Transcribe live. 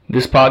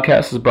This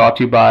podcast is brought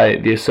to you by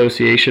the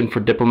Association for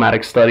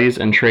Diplomatic Studies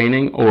and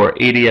Training, or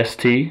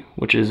ADST,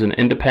 which is an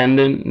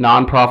independent,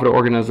 nonprofit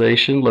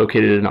organization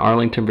located in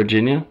Arlington,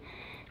 Virginia.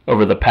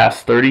 Over the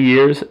past 30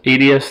 years,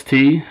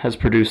 ADST has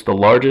produced the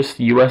largest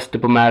U.S.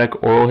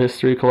 diplomatic oral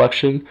history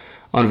collection,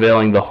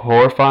 unveiling the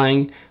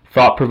horrifying,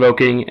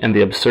 thought-provoking, and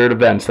the absurd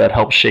events that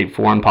help shape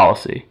foreign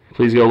policy.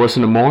 Please go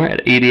listen to more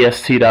at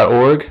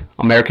adst.org.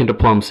 American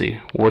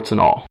Diplomacy, warts and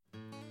all.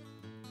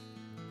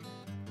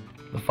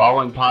 The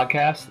following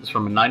podcast is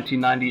from a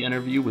 1990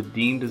 interview with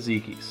Dean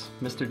Dezikis.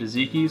 Mr.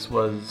 Dezikis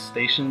was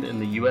stationed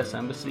in the U.S.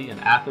 Embassy in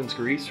Athens,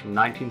 Greece from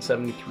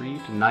 1973 to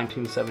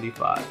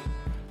 1975.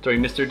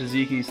 During Mr.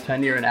 Dezikis'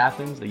 tenure in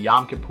Athens, the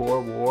Yom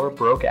Kippur War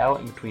broke out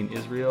in between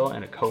Israel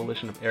and a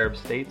coalition of Arab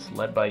states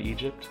led by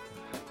Egypt.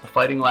 The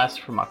fighting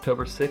lasted from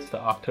October 6th to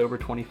October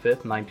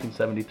 25th,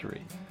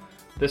 1973.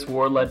 This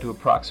war led to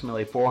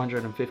approximately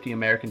 450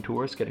 American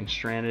tourists getting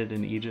stranded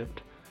in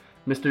Egypt.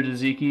 Mr.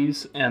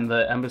 Dezikis and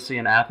the embassy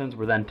in Athens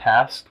were then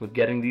tasked with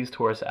getting these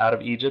tourists out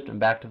of Egypt and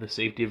back to the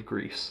safety of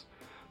Greece.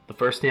 The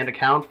first-hand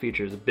account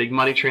features a big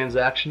money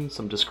transaction,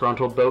 some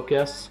disgruntled boat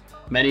guests,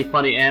 many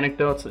funny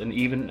anecdotes, and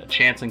even a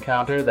chance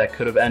encounter that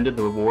could have ended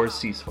the war's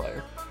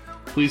ceasefire.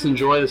 Please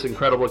enjoy this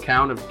incredible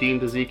account of Dean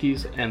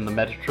Dezikis and the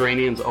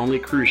Mediterranean's only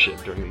cruise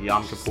ship during the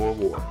Yom Kippur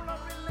War.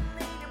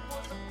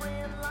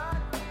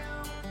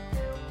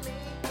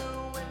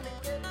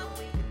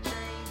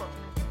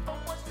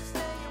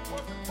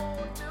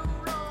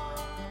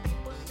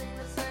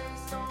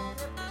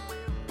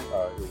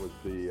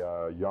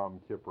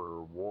 Yom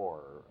Kippur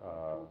War,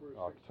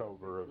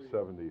 October of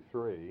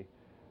 73,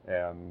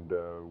 and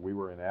we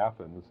were in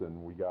Athens,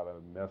 and we got a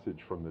message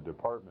from the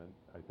department,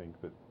 I think,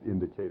 that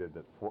indicated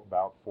that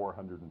about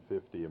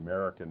 450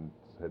 Americans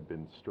had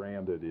been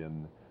stranded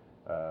in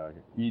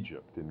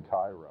Egypt, in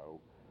Cairo,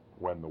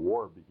 when the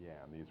war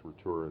began. These were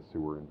tourists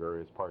who were in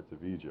various parts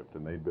of Egypt,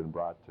 and they'd been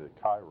brought to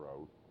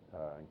Cairo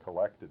and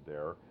collected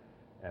there,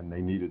 and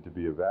they needed to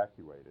be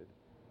evacuated,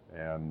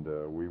 and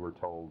we were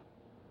told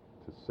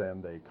to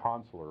send a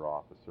consular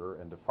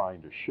officer and to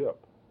find a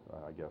ship,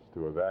 I guess,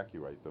 to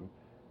evacuate them.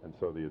 And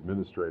so the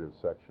administrative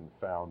section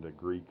found a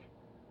Greek,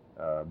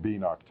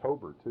 being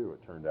October too,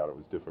 it turned out it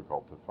was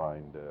difficult to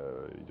find,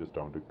 you just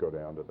don't go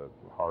down to the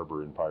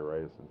harbor in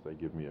Piraeus and say,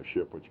 give me a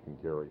ship which can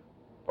carry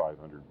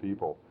 500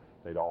 people.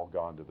 They'd all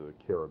gone to the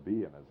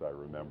Caribbean, as I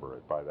remember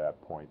it. By that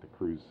point, the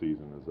cruise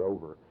season is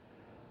over.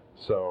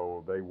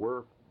 So they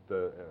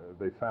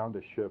found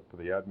a ship,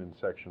 the admin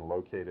section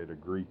located a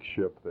Greek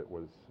ship that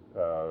was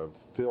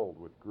filled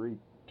with Greek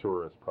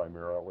tourists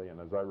primarily,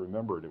 and as I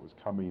remember it, it was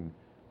coming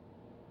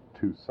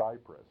to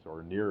Cyprus,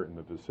 or near in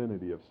the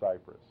vicinity of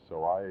Cyprus.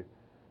 So I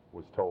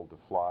was told to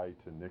fly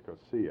to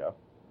Nicosia.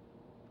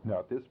 Now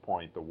at this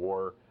point, the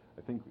war,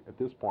 I think at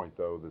this point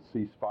though, the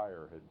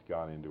ceasefire had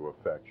gone into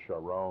effect.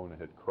 Sharon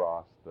had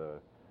crossed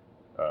the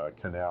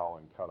canal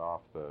and cut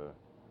off the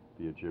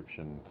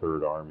Egyptian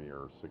Third Army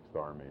or Sixth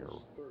Army,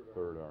 or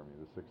Third Army.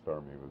 The Sixth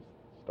Army was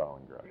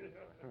Stalingrad.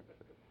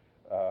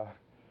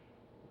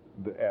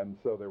 And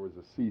so there was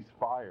a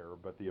ceasefire,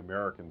 but the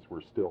Americans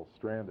were still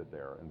stranded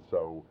there. And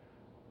so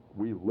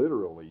we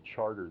literally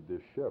chartered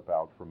this ship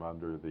out from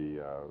under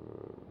the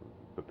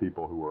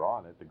people who were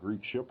on it. The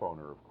Greek ship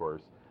owner, of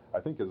course, I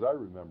think as I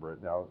remember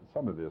it, now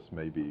some of this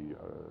may be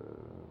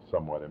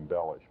somewhat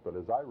embellished, but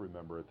as I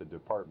remember it, the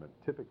department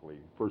typically,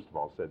 first of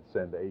all, said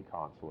send a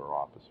consular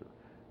officer.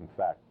 In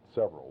fact,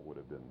 several would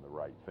have been the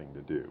right thing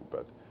to do,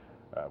 but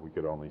we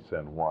could only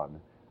send one.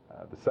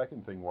 The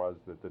second thing was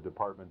that the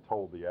department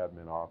told the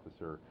admin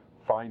officer,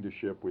 find a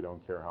ship, we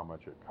don't care how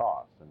much it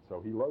costs. And so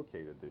he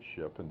located this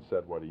ship and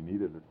said what he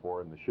needed it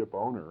for, and the ship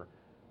owner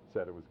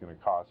said it was going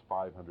to cost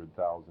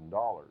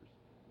 $500,000.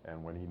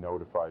 And when he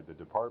notified the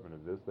department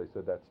of this, they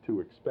said that's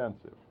too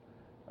expensive.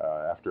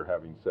 After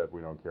having said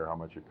we don't care how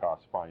much it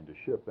costs, find a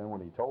ship. Then when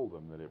he told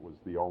them that it was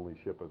the only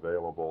ship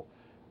available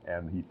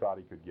and he thought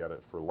he could get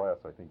it for less,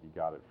 I think he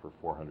got it for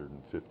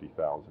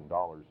 $450,000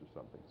 or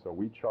something. So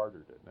we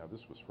chartered it. Now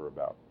this was for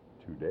about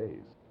 2 days.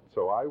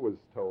 So I was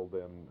told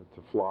then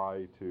to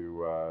fly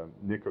to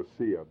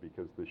Nicosia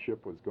because the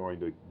ship was going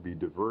to be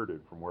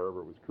diverted from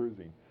wherever it was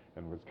cruising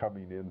and was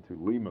coming into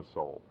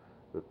Limassol,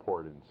 the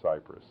port in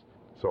Cyprus.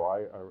 So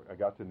I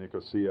got to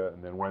Nicosia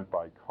and then went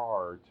by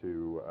car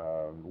to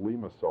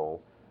Limassol,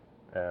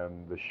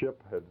 and the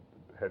ship had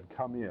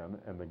come in,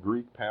 and the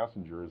Greek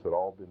passengers had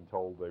all been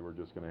told they were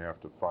just going to have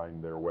to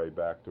find their way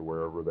back to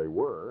wherever they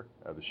were,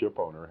 the ship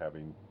owner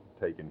having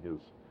taken his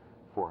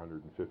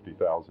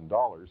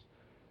 $450,000.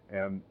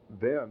 And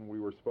then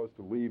we were supposed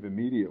to leave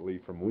immediately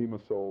from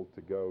Limassol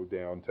to go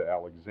down to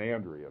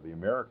Alexandria. The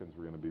Americans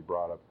were going to be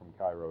brought up from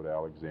Cairo to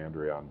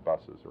Alexandria on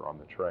buses or on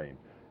the train,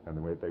 and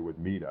they would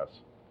meet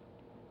us.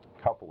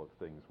 A couple of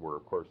things were,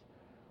 of course,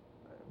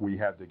 we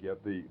had to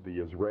get the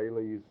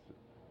Israelis,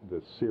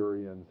 the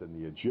Syrians, and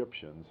the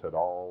Egyptians had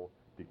all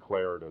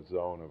declared a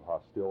zone of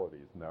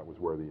hostilities, and that was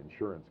where the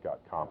insurance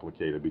got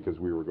complicated because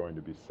we were going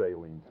to be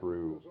sailing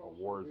through a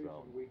war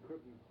zone. We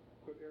couldn't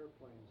put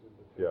airplanes in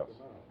to take Yes,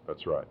 them out.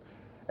 that's right.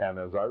 And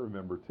as I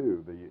remember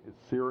too, the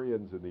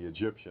Syrians and the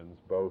Egyptians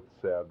both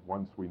said,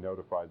 once we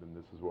notified them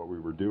this is what we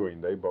were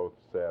doing, they both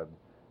said,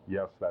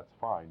 yes, that's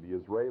fine. The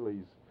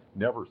Israelis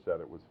never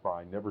said it was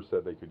fine, never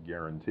said they could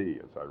guarantee,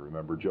 as I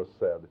remember, just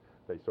said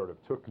they sort of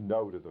took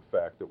note of the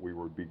fact that we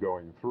would be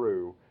going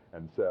through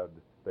and said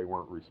they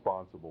weren't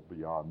responsible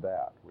beyond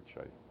that, which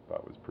I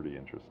thought was pretty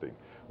interesting.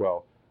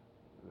 Well,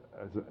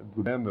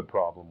 then the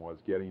problem was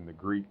getting the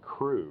Greek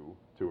crew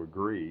to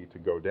agree to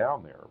go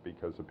down there,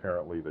 because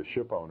apparently the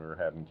ship owner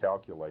hadn't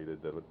calculated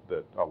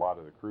that a lot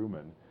of the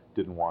crewmen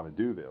didn't want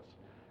to do this.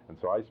 And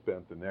so I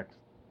spent the next,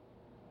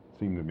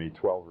 seemed to me,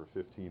 12 or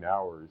 15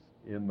 hours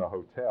in the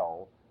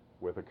hotel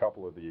with a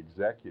couple of the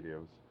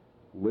executives,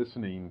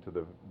 listening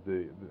to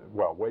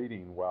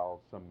waiting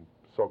while some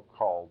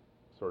so-called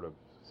sort of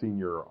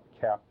senior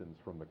captains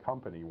from the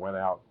company went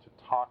out to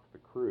talk the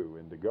crew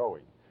into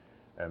going.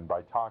 And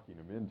by talking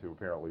them into,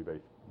 apparently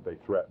they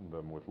threatened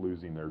them with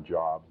losing their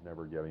jobs,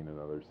 never getting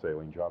another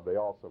sailing job. They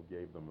also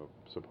gave them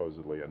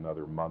supposedly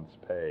another month's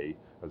pay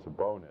as a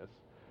bonus.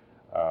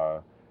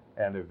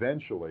 And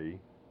eventually,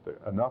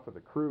 enough of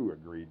the crew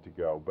agreed to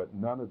go, but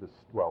none of the,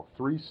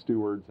 3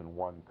 stewards and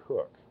 1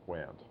 cook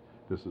went.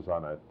 This is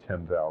on a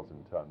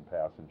 10,000-ton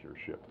passenger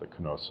ship, the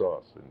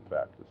Knossos, in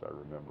fact, as I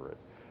remember it.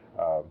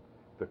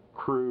 The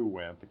crew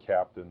went, the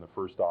captain, the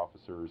first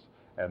officers,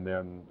 and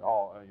then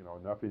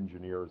enough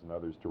engineers and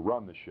others to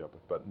run the ship,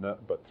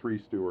 but 3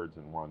 stewards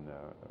and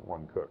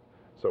one cook.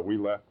 So we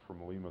left from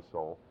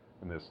Limassol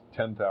in this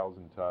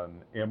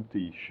 10,000-ton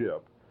empty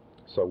ship.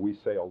 So we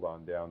sailed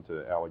on down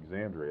to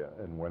Alexandria,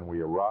 and when we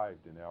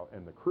arrived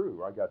and the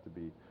crew, I got to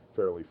be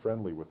fairly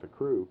friendly with the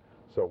crew.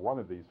 So one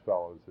of these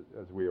fellows,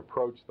 as we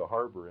approached the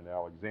harbor in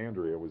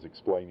Alexandria, was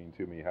explaining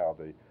to me how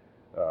the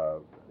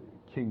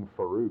King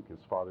Farouk, his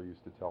father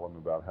used to tell him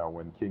about how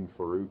when King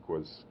Farouk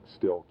was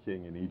still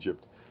king in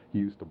Egypt, he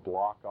used to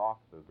block off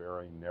the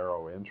very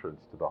narrow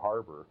entrance to the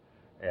harbor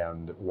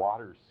and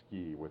water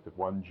ski with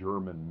one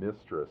German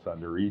mistress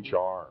under each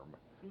arm,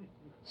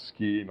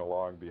 skiing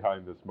along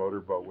behind this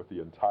motorboat with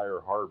the entire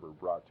harbor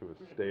brought to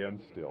a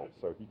standstill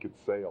so he could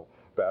sail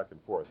back and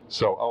forth.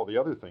 So, the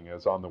other thing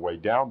is, on the way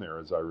down there,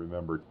 as I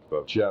remember,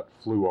 the jet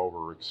flew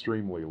over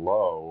extremely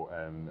low,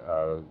 and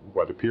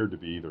what appeared to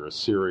be either a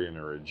Syrian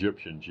or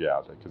Egyptian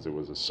jet, because it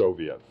was a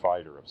Soviet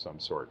fighter of some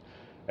sort,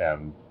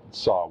 and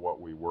saw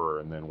what we were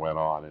and then went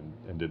on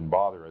and didn't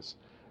bother us.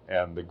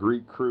 And the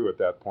Greek crew at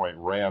that point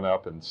ran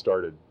up and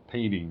started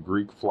painting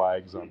Greek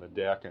flags on the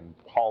deck and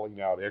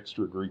hauling out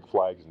extra Greek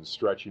flags and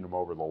stretching them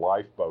over the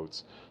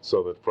lifeboats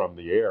so that from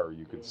the air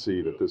you could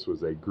see that this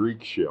was a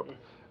Greek ship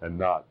and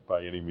not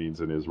by any means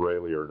an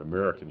Israeli or an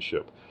American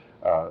ship.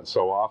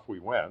 So off we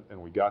went,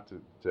 and we got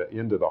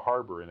into the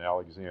harbor in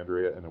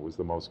Alexandria, and it was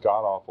the most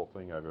god-awful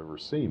thing I've ever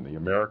seen. The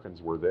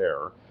Americans were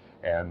there,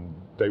 and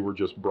they were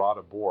just brought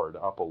aboard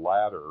up a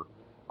ladder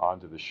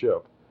onto the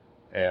ship.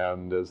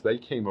 And as they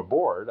came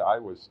aboard, I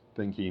was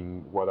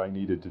thinking what I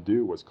needed to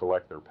do was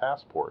collect their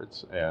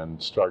passports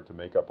and start to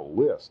make up a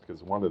list,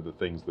 because one of the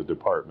things the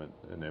department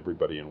and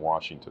everybody in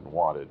Washington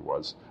wanted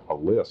was a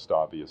list,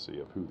 obviously,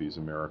 of who these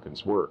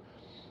Americans were.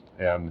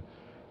 And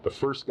the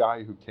first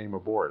guy who came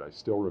aboard, I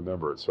still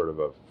remember it, sort of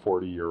a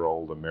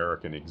 40-year-old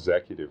American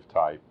executive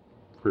type,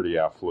 pretty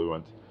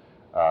affluent.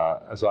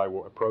 As I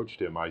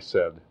approached him, I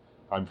said,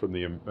 I'm from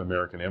the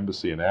American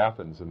Embassy in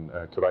Athens, and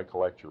could I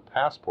collect your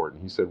passport?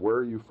 And he said, where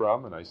are you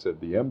from? And I said,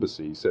 the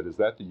embassy. He said, is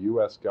that the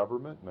U.S.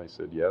 government? And I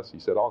said, yes. He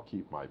said, I'll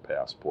keep my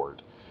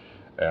passport.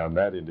 And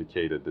that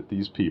indicated that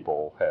these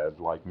people had,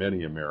 like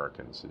many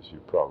Americans, as you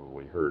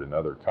probably heard in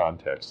other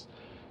contexts,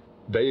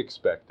 they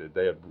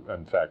had,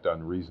 in fact,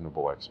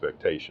 unreasonable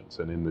expectations.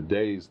 And in the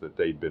days that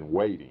they'd been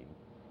waiting,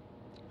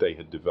 they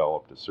had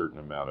developed a certain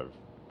amount of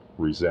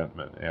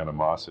resentment,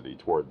 animosity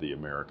toward the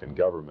American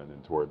government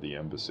and toward the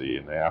embassy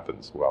in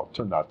Athens. Well,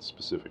 not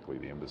specifically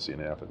the embassy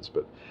in Athens,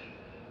 but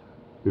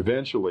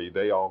eventually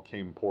they all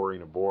came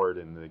pouring aboard,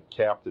 and the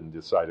captain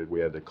decided we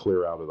had to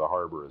clear out of the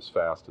harbor as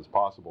fast as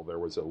possible. There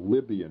was a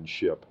Libyan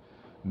ship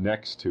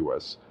next to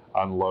us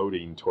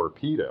unloading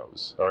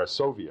torpedoes, or a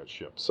Soviet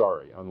ship,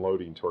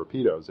 unloading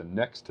torpedoes, and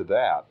next to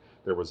that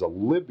there was a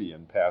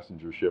Libyan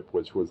passenger ship,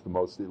 which was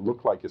it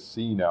looked like a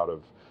scene out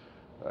of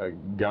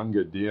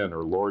Gunga Din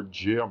or Lord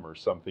Jim or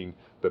something.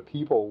 The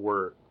people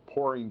were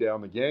pouring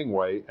down the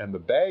gangway, and the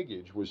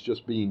baggage was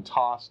just being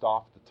tossed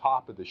off the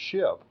top of the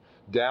ship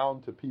down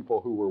to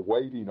people who were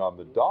waiting on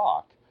the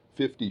dock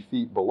 50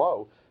 feet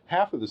below.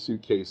 Half of the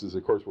suitcases,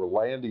 of course, were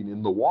landing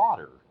in the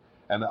water,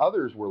 and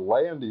others were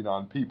landing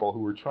on people who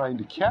were trying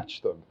to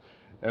catch them.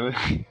 And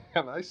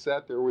I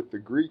sat there with the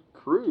Greek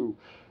crew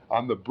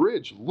on the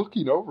bridge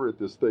looking over at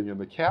this thing, and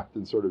the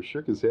captain sort of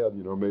shook his head,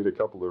 made a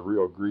couple of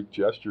real Greek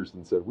gestures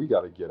and said, we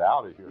got to get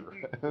out of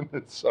here.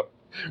 And so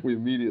we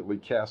immediately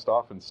cast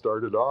off and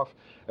started off,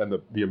 and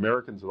the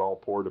Americans had all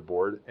poured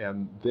aboard,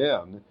 and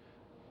then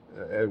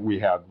we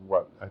had,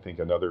 I think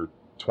another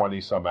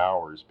 20-some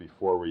hours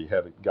before we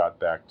got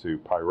back to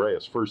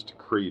Piraeus, first to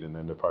Crete and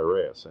then to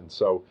Piraeus. And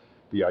so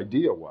the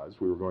idea was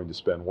we were going to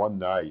spend one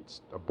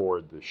night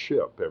aboard the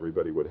ship.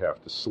 Everybody would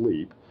have to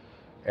sleep.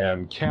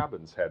 And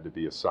cabins had to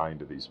be assigned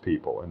to these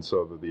people. And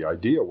so the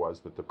idea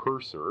was that the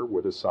purser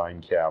would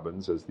assign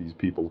cabins as these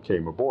people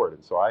came aboard.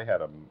 And so I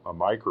had a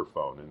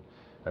microphone and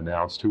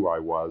announced who I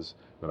was,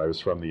 that I was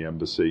from the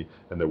embassy,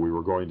 and that we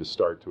were going to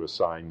start to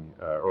assign,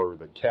 or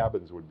that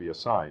cabins would be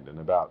assigned. And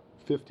about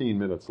 15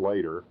 minutes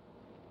later,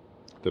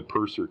 the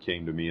purser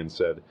came to me and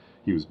said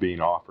he was being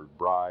offered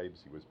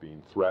bribes, he was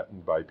being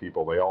threatened by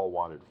people. They all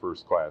wanted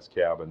first-class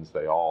cabins,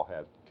 they all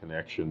had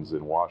connections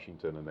in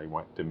Washington, and they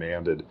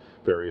demanded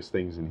various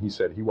things, and he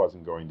said he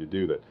wasn't going to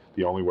do that.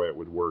 The only way it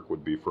would work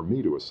would be for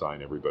me to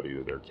assign everybody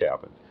to their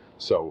cabin.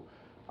 So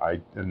I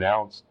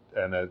announced,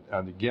 and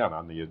again,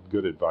 on the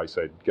good advice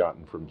I'd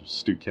gotten from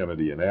Stu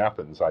Kennedy in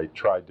Athens, I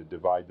tried to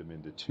divide them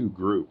into two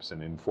groups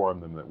and inform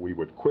them that we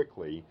would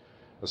quickly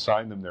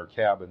assign them their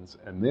cabins,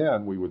 and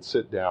then we would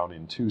sit down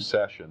in 2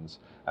 sessions,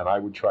 and I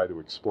would try to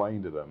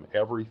explain to them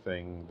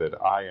everything that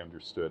I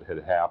understood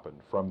had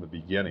happened from the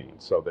beginning,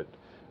 so that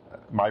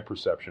my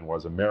perception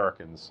was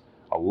Americans,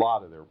 a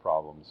lot of their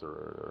problems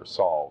are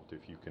solved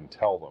if you can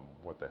tell them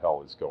what the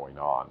hell is going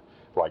on,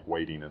 like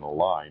waiting in a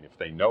line. If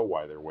they know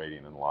why they're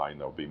waiting in line,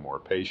 they'll be more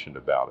patient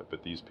about it.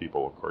 But these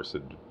people, of course,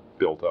 had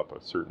built up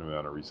a certain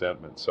amount of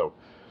resentment. So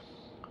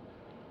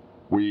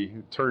we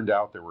turned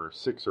out there were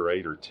 6 or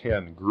 8 or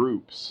 10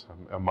 groups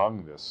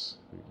among this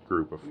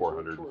group of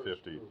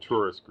 450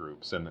 tourist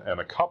groups, and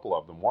a couple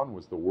of them, one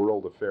was the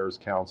World Affairs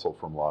Council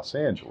from Los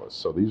Angeles.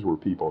 So these were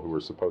people who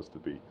were supposed to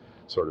be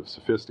sort of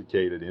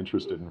sophisticated,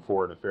 interested in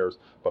foreign affairs,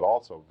 but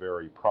also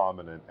very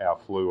prominent,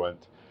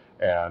 affluent,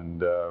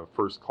 and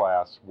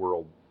first-class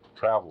world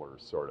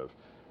travelers, sort of.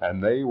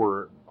 And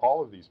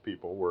all of these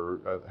people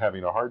were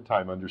having a hard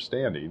time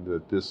understanding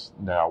that this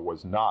now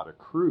was not a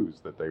cruise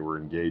that they were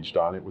engaged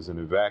on, it was an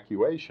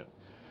evacuation.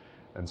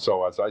 And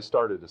so as I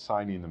started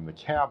assigning them the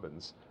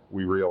cabins,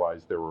 we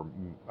realized there were,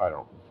 I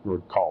don't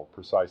recall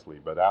precisely,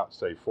 but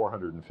say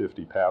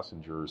 450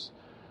 passengers.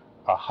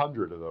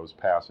 100 of those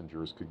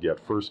passengers could get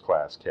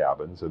first-class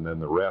cabins, and then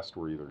the rest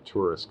were either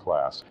tourist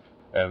class.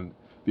 And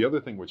the other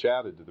thing which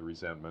added to the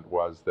resentment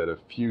was that a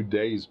few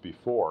days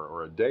before,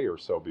 or a day or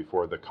so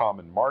before, the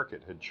Common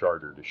Market had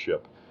chartered a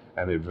ship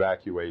and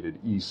evacuated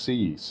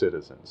EC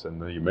citizens.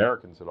 And the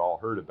Americans had all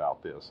heard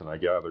about this, and I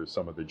gather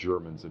some of the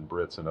Germans and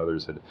Brits and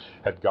others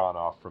had gone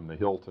off from the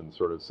Hilton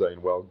sort of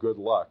saying, well, good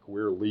luck,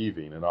 we're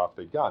leaving, and off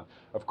they'd gone.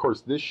 Of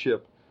course, this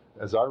ship,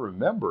 as I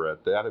remember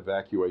it, that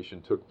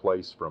evacuation took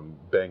place from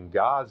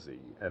Benghazi,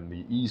 and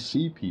the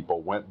EC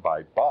people went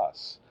by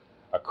bus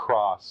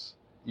across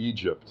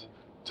Egypt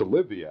to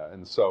Libya.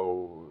 And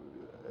so,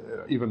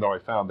 even though I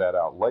found that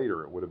out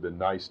later, it would have been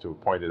nice to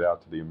have pointed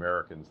out to the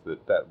Americans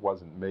that that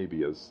wasn't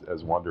maybe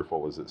as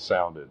wonderful as it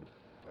sounded.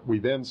 We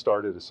then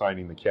started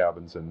assigning the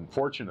cabins, and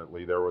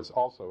fortunately there was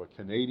also a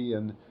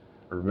Canadian,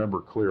 I remember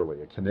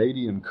clearly, a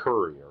Canadian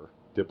courier,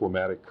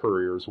 diplomatic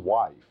courier's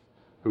wife,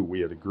 who we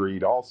had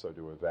agreed also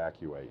to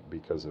evacuate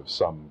because of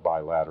some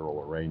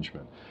bilateral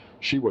arrangement.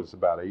 She was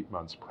about 8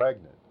 months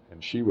pregnant,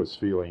 and she was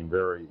feeling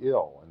very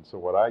ill. And so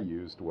what I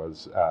used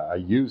was, I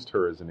used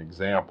her as an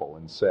example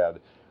and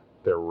said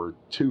there were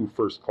 2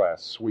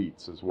 first-class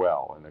suites as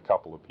well, and a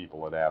couple of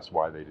people had asked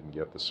why they didn't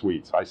get the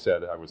suites. I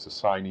said I was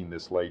assigning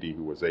this lady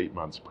who was 8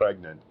 months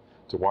pregnant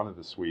to one of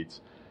the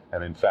suites,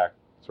 and in fact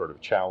sort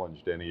of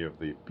challenged any of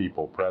the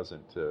people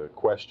present to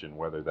question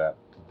whether that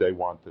they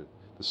want the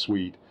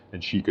suite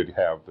and she could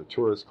have the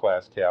tourist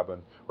class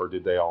cabin, or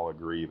did they all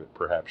agree that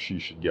perhaps she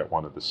should get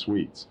one of the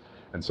suites?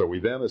 And so we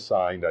then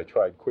assigned, I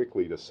tried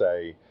quickly to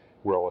say,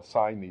 we'll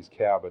assign these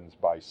cabins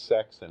by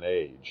sex and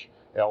age.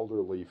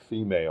 Elderly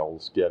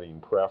females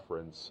getting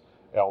preference,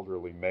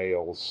 elderly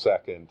males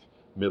second,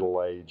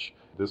 middle age.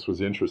 This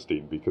was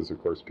interesting because,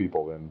 of course,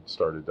 people then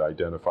started to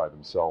identify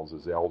themselves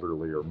as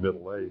elderly or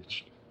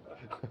middle-aged.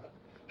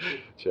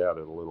 Which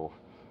added a little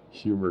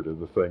humor to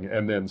the thing.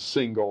 And then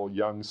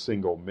young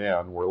single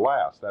men were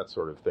last, that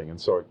sort of thing. And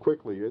so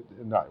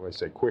when I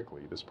say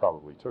quickly, this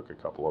probably took a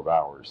couple of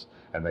hours.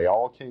 And they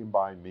all came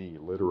by me,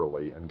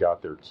 literally, and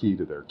got their key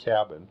to their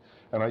cabin.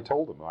 And I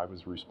told them I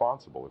was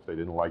responsible. If they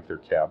didn't like their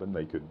cabin,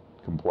 they could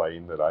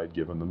complain that I'd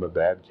given them a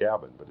bad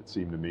cabin. But it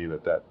seemed to me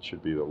that that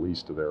should be the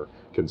least of their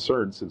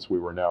concerns, since we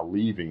were now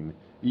leaving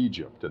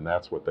Egypt, and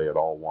that's what they had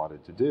all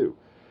wanted to do.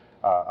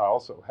 I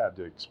also had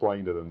to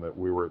explain to them that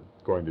we were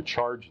going to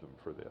charge them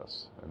for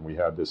this, and we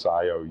had this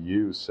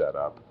IOU set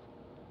up,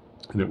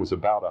 and it was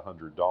about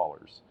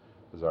 $100,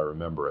 as I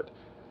remember it.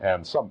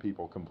 And some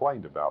people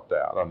complained about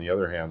that. On the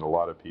other hand, a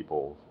lot of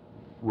people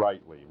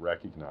rightly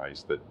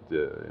recognized that.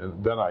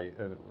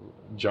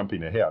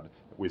 Jumping ahead,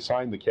 we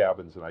assigned the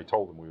cabins, and I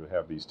told them we would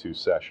have these 2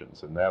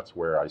 sessions, and that's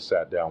where I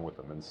sat down with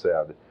them and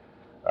said,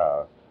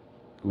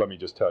 let me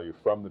just tell you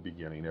from the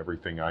beginning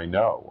everything I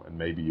know, and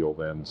maybe you'll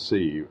then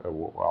see,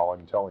 all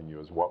I'm telling you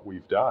is what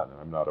we've done,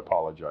 and I'm not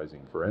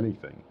apologizing for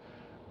anything.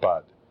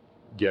 But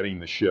getting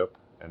the ship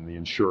and the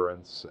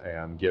insurance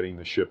and getting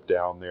the ship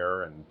down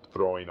there and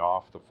throwing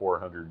off the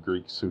 400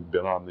 Greeks who'd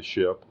been on the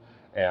ship,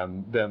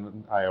 and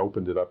then I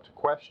opened it up to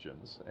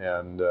questions,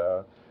 and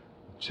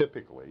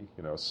typically,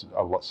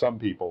 some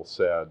people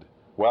said,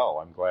 well,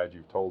 I'm glad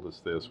you've told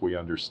us this. We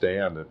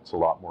understand it's a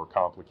lot more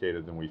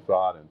complicated than we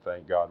thought, and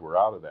thank God we're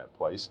out of that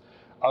place.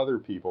 Other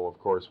people, of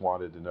course,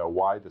 wanted to know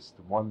why this.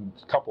 One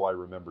couple I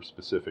remember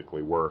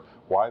specifically were,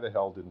 why the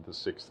hell didn't the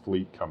Sixth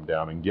Fleet come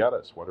down and get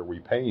us? What are we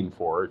paying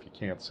for if you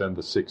can't send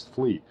the Sixth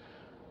Fleet?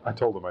 I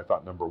told them I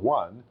thought, number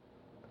one,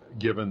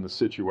 given the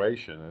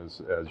situation,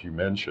 as you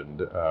mentioned,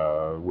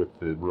 with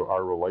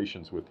our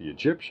relations with the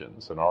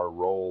Egyptians and our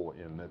role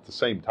in, at the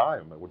same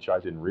time, which I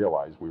didn't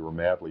realize, we were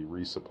madly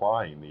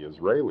resupplying the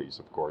Israelis,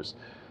 of course.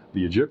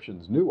 The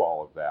Egyptians knew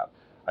all of that.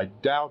 I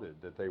doubted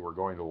that they were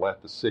going to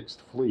let the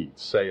Sixth Fleet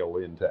sail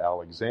into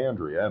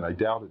Alexandria, and I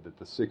doubted that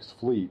the Sixth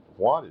Fleet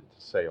wanted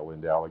to sail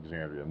into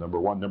Alexandria, number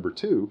one. Number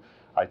two,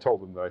 I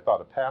told them that I thought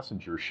a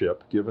passenger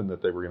ship, given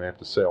that they were going to have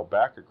to sail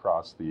back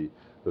across the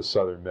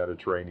southern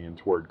Mediterranean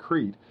toward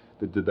Crete,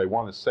 that did they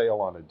want to sail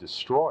on a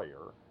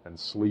destroyer and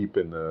sleep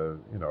in the,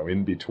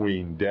 in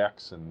between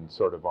decks and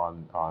sort of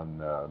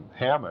on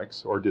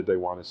hammocks, or did they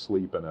want to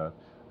sleep in a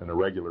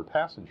regular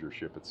passenger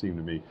ship? It seemed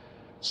to me.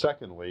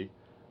 Secondly,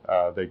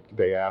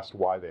 they asked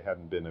why they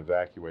hadn't been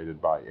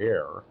evacuated by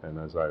air, and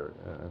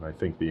I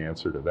think the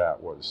answer to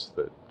that was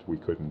that we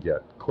couldn't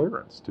get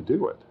clearance to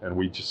do it, and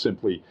we just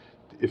simply,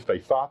 if they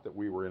thought that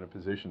we were in a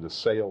position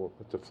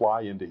to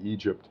fly into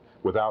Egypt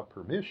without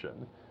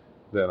permission,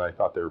 then I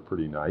thought they were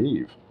pretty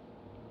naive.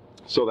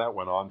 So that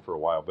went on for a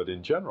while, but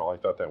in general, I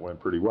thought that went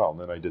pretty well. And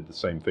then I did the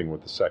same thing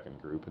with the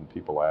second group, and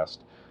people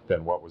asked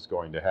then what was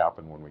going to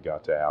happen when we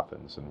got to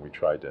Athens, and we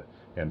tried to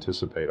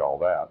anticipate all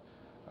that.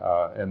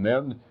 And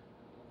then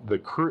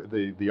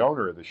the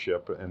owner of the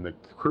ship and the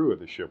crew of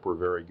the ship were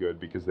very good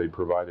because they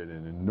provided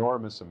an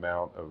enormous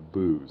amount of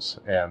booze,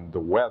 and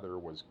the weather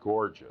was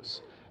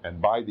gorgeous.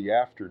 And by the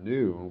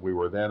afternoon, we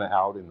were then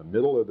out in the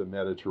middle of the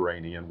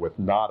Mediterranean with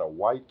not a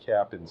white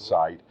cap in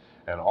sight,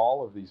 and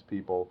all of these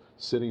people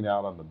sitting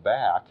out on the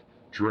back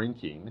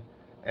drinking,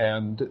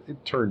 and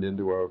it turned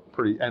into a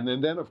pretty, and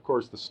then of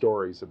course the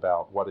stories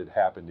about what had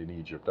happened in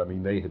Egypt. I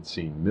mean, they had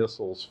seen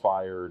missiles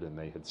fired, and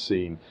they had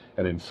seen,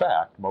 and in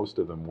fact, most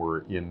of them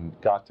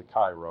got to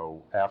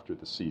Cairo after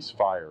the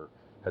ceasefire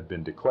had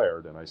been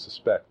declared, and I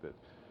suspect that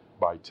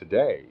by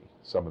today,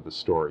 some of the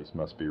stories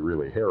must be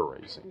really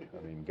hair-raising.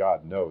 I mean,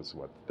 God knows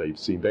what they've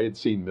seen. They had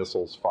seen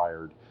missiles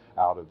fired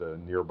out of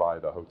nearby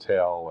the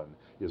hotel, and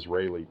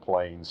Israeli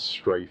planes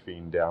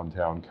strafing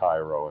downtown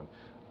Cairo, and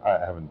I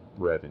haven't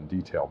read in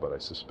detail, but I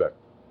suspect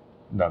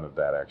none of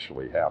that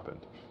actually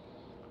happened.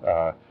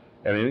 And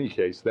in any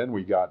case, then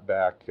we got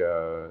back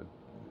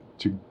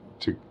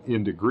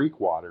into Greek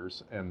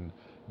waters and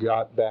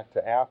got back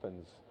to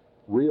Athens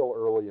real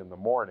early in the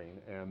morning.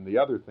 And the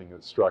other thing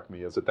that struck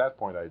me is at that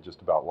point I had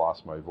just about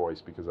lost my voice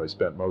because I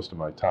spent most of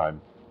my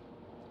time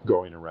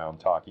going around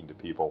talking to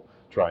people,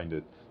 trying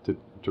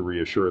to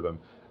reassure them.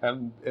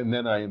 And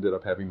then I ended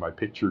up having my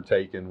picture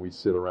taken. We'd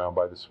sit around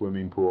by the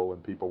swimming pool,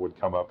 and people would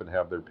come up and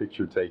have their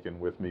picture taken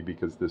with me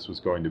because this was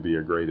going to be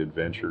a great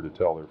adventure to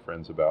tell their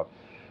friends about.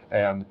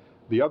 And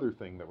the other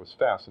thing that was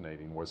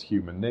fascinating was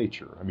human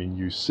nature. I mean,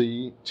 you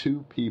see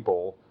two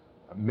people,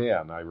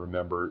 men, I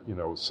remember,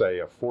 say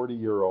a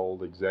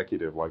 40-year-old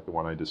executive like the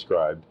one I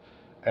described,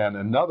 and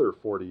another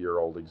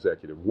 40-year-old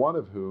executive, one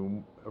of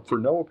whom, for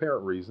no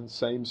apparent reason,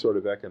 same sort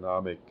of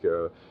economic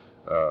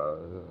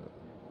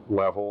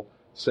level,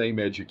 same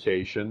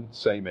education,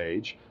 same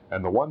age,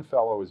 and the one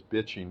fellow is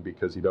bitching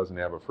because he doesn't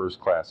have a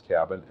first-class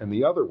cabin, and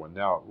the other one,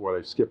 now what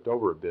I skipped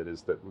over a bit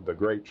is that the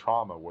great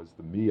trauma was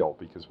the meal,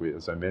 because we,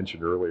 as I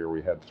mentioned earlier,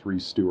 we had 3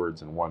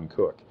 stewards and 1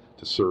 cook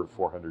to serve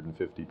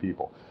 450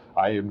 people.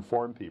 I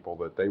informed people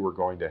that they were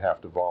going to have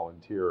to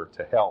volunteer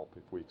to help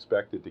if we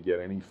expected to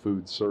get any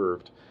food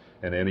served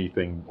and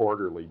anything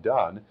orderly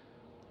done.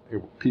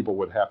 People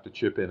would have to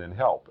chip in and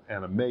help,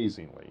 and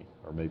amazingly,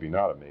 or maybe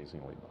not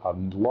amazingly, a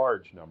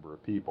large number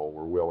of people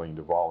were willing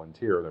to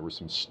volunteer. There were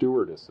some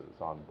stewardesses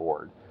on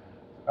board,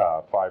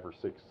 5 or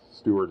 6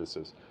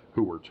 stewardesses,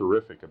 who were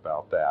terrific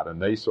about that,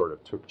 and they sort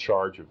of took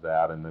charge of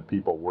that, and the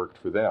people worked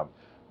for them.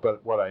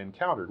 But what I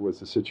encountered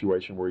was a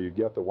situation where you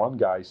get the one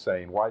guy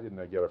saying, why didn't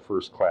I get a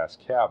first-class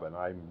cabin?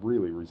 I'm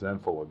really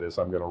resentful of this.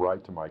 I'm going to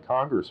write to my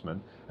congressman.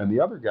 And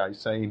the other guy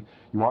saying,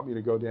 you want me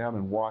to go down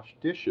and wash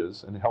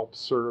dishes and help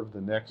serve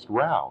the next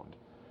round?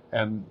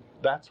 And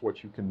that's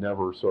what you can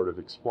never sort of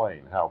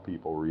explain, how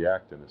people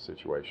react in a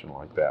situation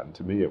like that. And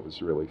to me, it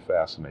was really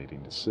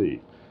fascinating to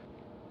see.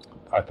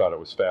 I thought it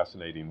was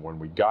fascinating when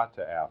we got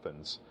to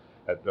Athens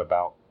at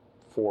about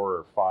 4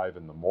 or 5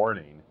 in the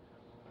morning.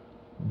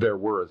 There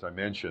were, as I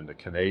mentioned, a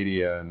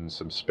Canadian,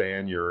 some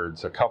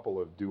Spaniards, a couple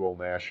of dual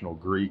national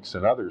Greeks,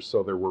 and others.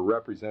 So there were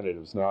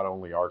representatives, not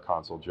only our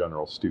Consul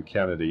General, Stu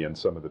Kennedy, and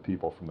some of the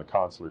people from the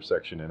consular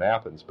section in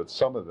Athens, but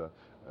some of the,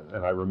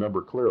 and I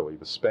remember clearly,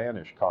 the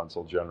Spanish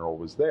Consul General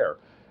was there.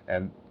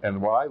 And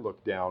when I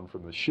looked down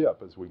from the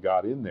ship as we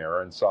got in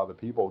there and saw the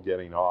people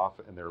getting off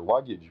and their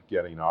luggage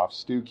getting off,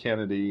 Stu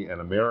Kennedy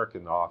and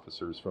American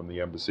officers from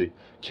the embassy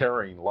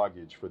carrying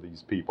luggage for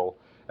these people,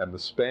 and the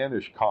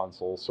Spanish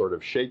consul sort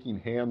of shaking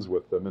hands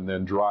with them and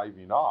then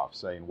driving off,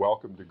 saying,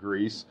 "Welcome to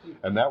Greece."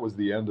 And that was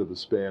the end of the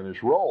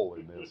Spanish role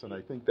in this. And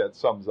I think that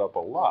sums up a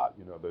lot,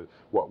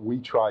 what we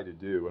try to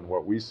do and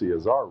what we see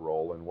as our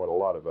role and what a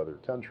lot of other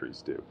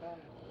countries do.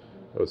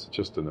 It was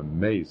just an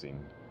amazing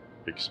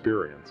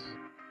experience.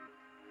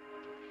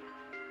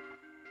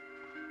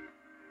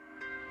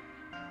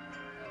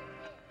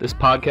 This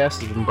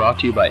podcast has been brought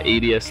to you by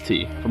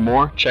ADST. For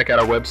more, check out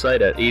our website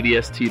at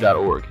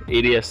adst.org.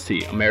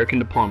 ADST, American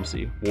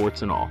Diplomacy,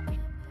 warts and all.